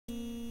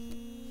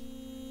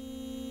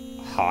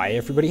Hi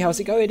everybody, how's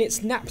it going?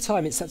 It's nap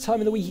time. It's that time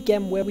of the week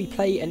again where we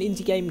play an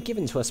indie game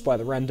given to us by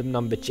the random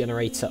number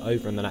generator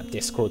over on the Nap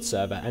Discord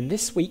server. And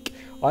this week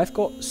I've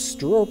got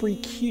strawberry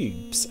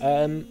cubes.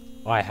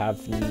 I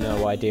have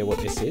no idea what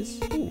this is.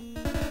 Ooh.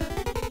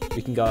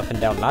 We can go up and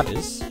down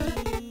ladders.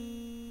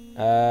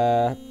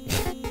 Oh,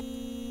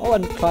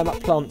 and climb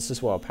up plants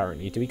as well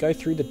apparently. Do we go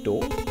through the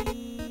door?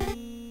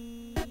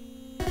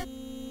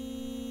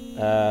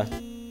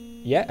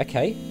 Yeah,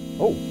 okay.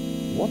 Oh,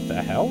 what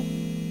the hell?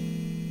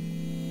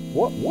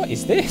 What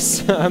is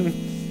this?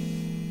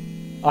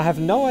 I have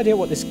no idea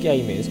what this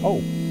game is. Oh,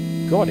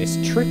 God, it's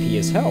trippy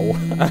as hell.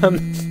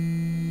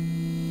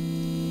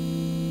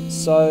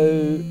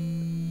 So,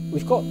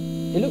 we've got,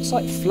 it looks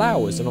like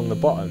flowers along the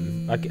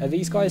bottom. Are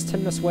these guys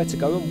telling us where to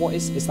go, and what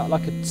is that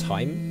like a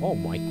time? Oh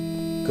my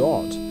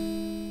God.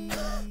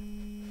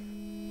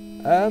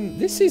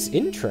 This is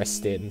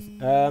interesting.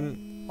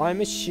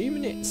 I'm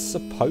assuming it's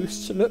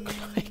supposed to look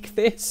like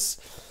this.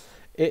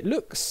 It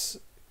looks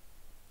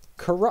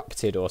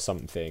corrupted or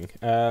something.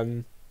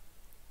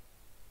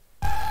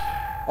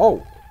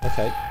 Oh,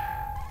 okay.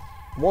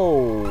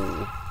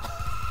 Whoa.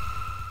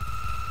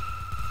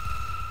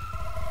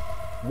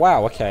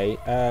 Wow, okay.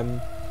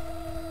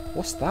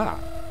 What's that?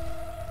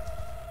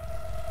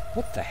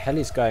 What the hell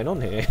is going on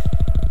here?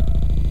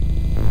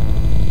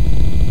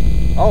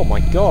 Oh my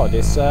God,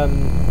 it's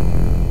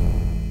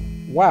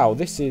wow,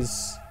 this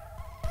is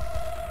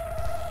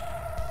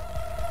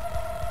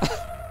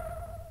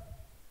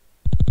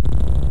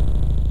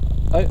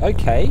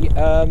okay,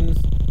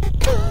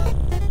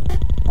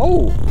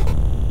 oh!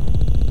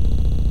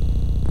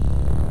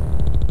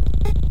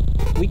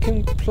 We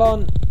can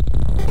plant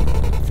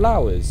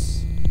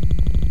flowers.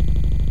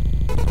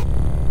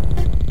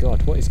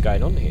 God, what is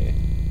going on here?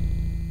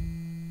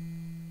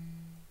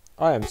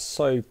 I am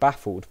so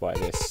baffled by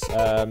this.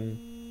 So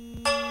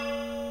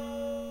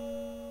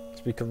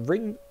we can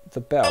ring the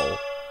bell.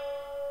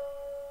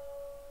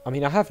 I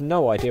mean, I have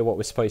no idea what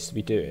we're supposed to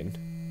be doing.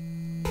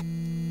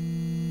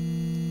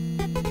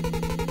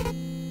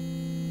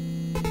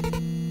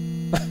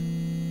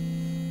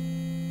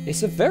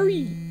 It's a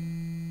very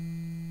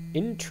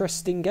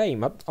interesting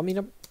game. I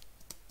mean,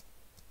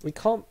 we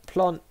can't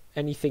plant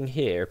anything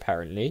here,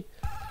 apparently.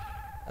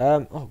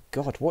 Oh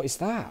God, what is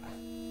that?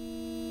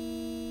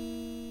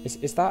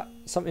 Is that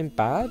something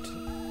bad?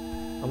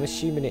 I'm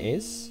assuming it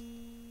is.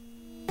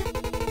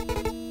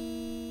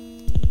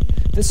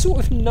 There's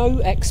sort of no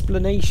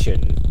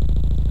explanation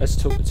as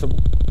to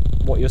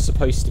what you're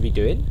supposed to be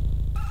doing.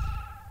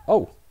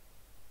 Oh,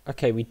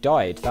 okay, we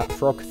died. That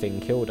frog thing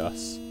killed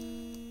us.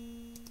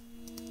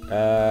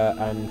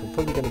 And we're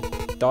probably going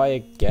to die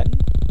again.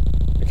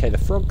 Okay, the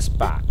frog's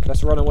back.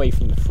 Let's run away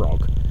from the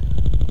frog.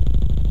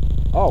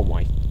 Oh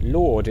my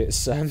Lord,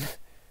 it's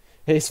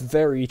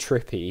very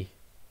trippy.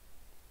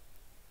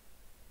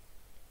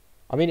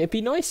 I mean, it'd be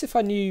nice if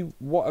I knew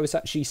what I was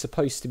actually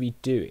supposed to be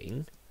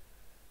doing.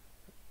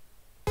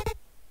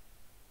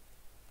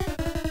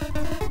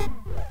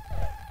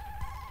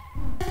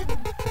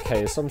 Okay,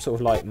 there's some sort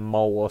of like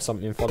mole or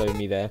something following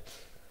me there.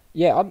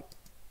 Yeah,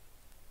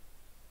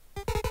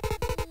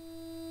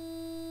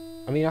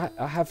 I mean, I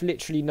have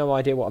literally no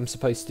idea what I'm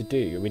supposed to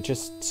do. We're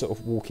just sort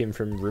of walking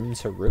from room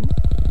to room.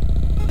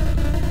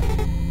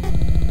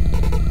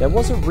 There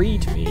was a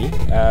README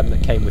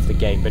that came with the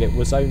game, but it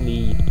was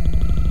only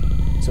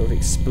sort of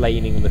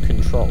explaining the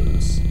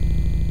controls.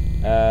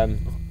 Oh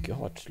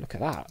God, look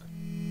at that.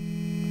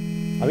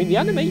 I mean, the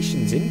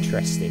animation's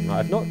interesting.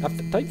 I don't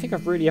think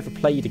I've really ever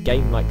played a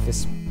game like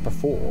this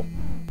before.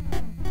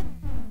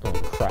 Oh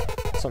crap!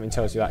 Something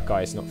tells you that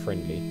guy is not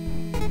friendly.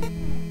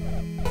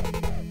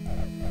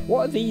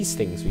 What are these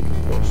things we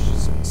can push?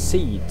 Some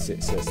seeds,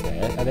 it says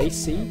there. Are they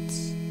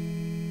seeds?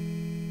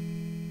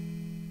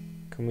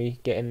 Can we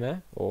get in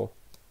there? Or...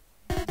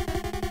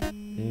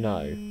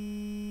 no.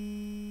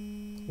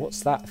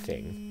 What's that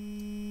thing?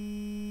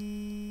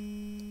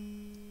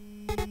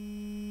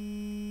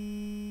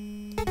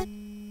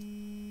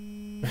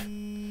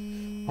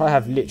 I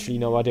have literally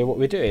no idea what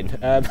we're doing.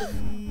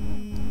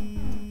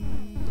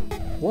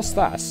 What's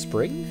that? A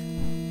spring?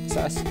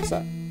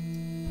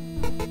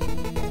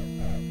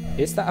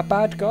 Is that a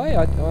bad guy?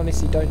 I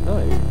honestly don't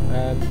know.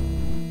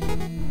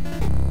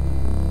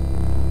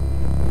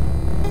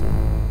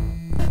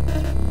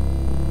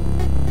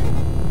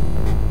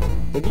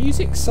 The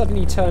music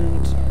suddenly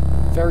turned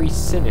very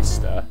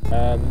sinister.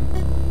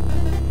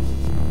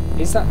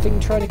 Is that thing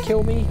trying to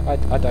kill me? I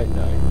don't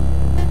know.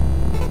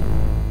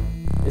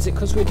 Is it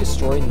because we're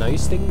destroying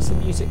those things the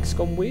music's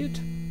gone weird?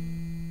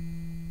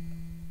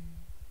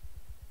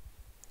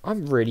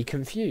 I'm really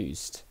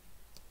confused.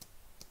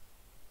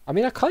 I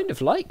mean, I kind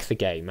of like the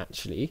game,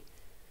 actually.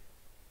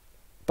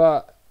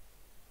 But...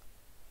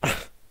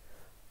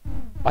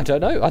 I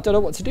don't know. I don't know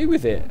what to do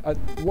with it.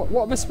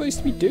 What am I supposed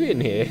to be doing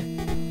here?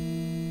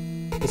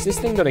 Is this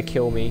thing going to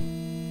kill me?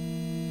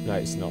 No,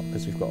 it's not,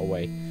 because we've got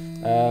away.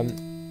 Oh,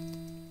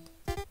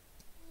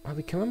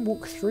 we can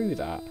walk through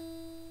that.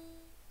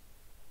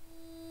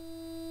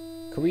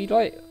 Can we,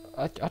 like...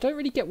 I don't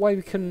really get why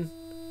we can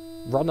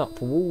run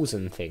up walls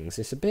and things.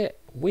 It's a bit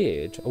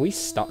weird. Are we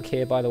stuck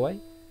here, by the way?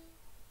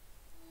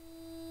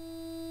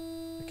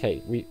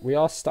 Okay, we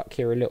are stuck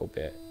here a little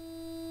bit.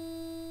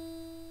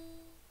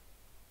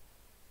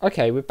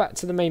 Okay, we're back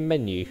to the main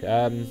menu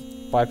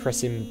by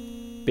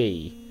pressing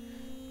B.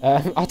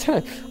 I don't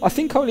know. I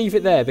think I'll leave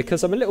it there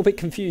because I'm a little bit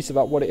confused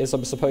about what it is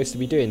I'm supposed to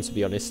be doing, to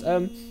be honest.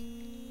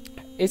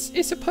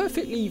 It's a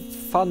perfectly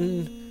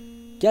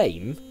fun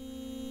game,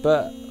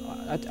 but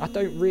I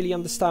don't really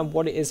understand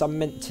what it is I'm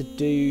meant to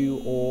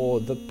do or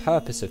the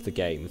purpose of the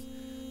game.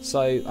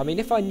 So, I mean,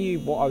 if I knew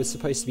what I was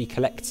supposed to be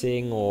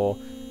collecting or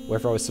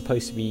whether I was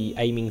supposed to be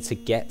aiming to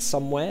get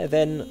somewhere,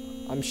 then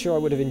I'm sure I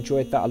would have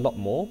enjoyed that a lot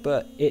more,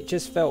 but it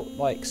just felt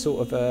like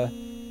sort of a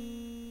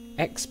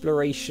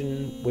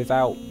exploration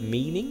without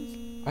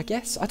meaning, I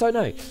guess. I don't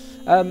know.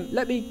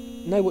 Let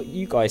me know what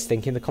you guys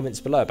think in the comments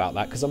below about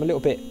that, because I'm a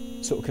little bit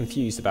sort of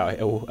confused about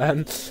it all.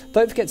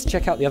 Don't forget to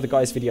check out the other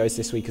guys' videos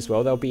this week as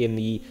well. They'll be in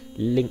the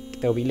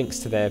link. There'll be links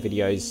to their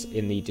videos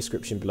in the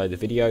description below the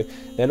video.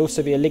 There'll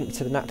also be a link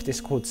to the NAP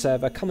Discord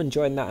server. Come and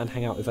join that and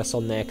hang out with us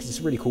on there because it's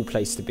a really cool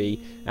place to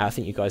be. I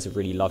think you guys would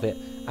really love it.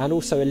 And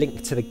also a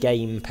link to the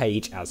game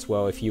page as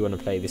well. If you want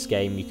to play this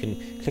game, you can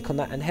click on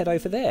that and head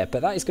over there.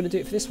 But that is going to do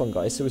it for this one,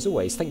 guys. So as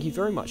always, thank you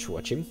very much for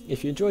watching.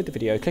 If you enjoyed the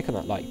video, click on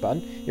that like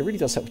button. It really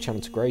does help the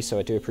channel to grow, so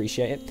I do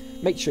appreciate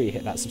it. Make sure you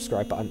hit that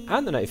subscribe button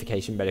and the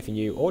notification bell if you're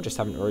new or just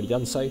haven't already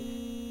done so.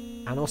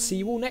 And I'll see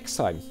you all next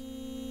time.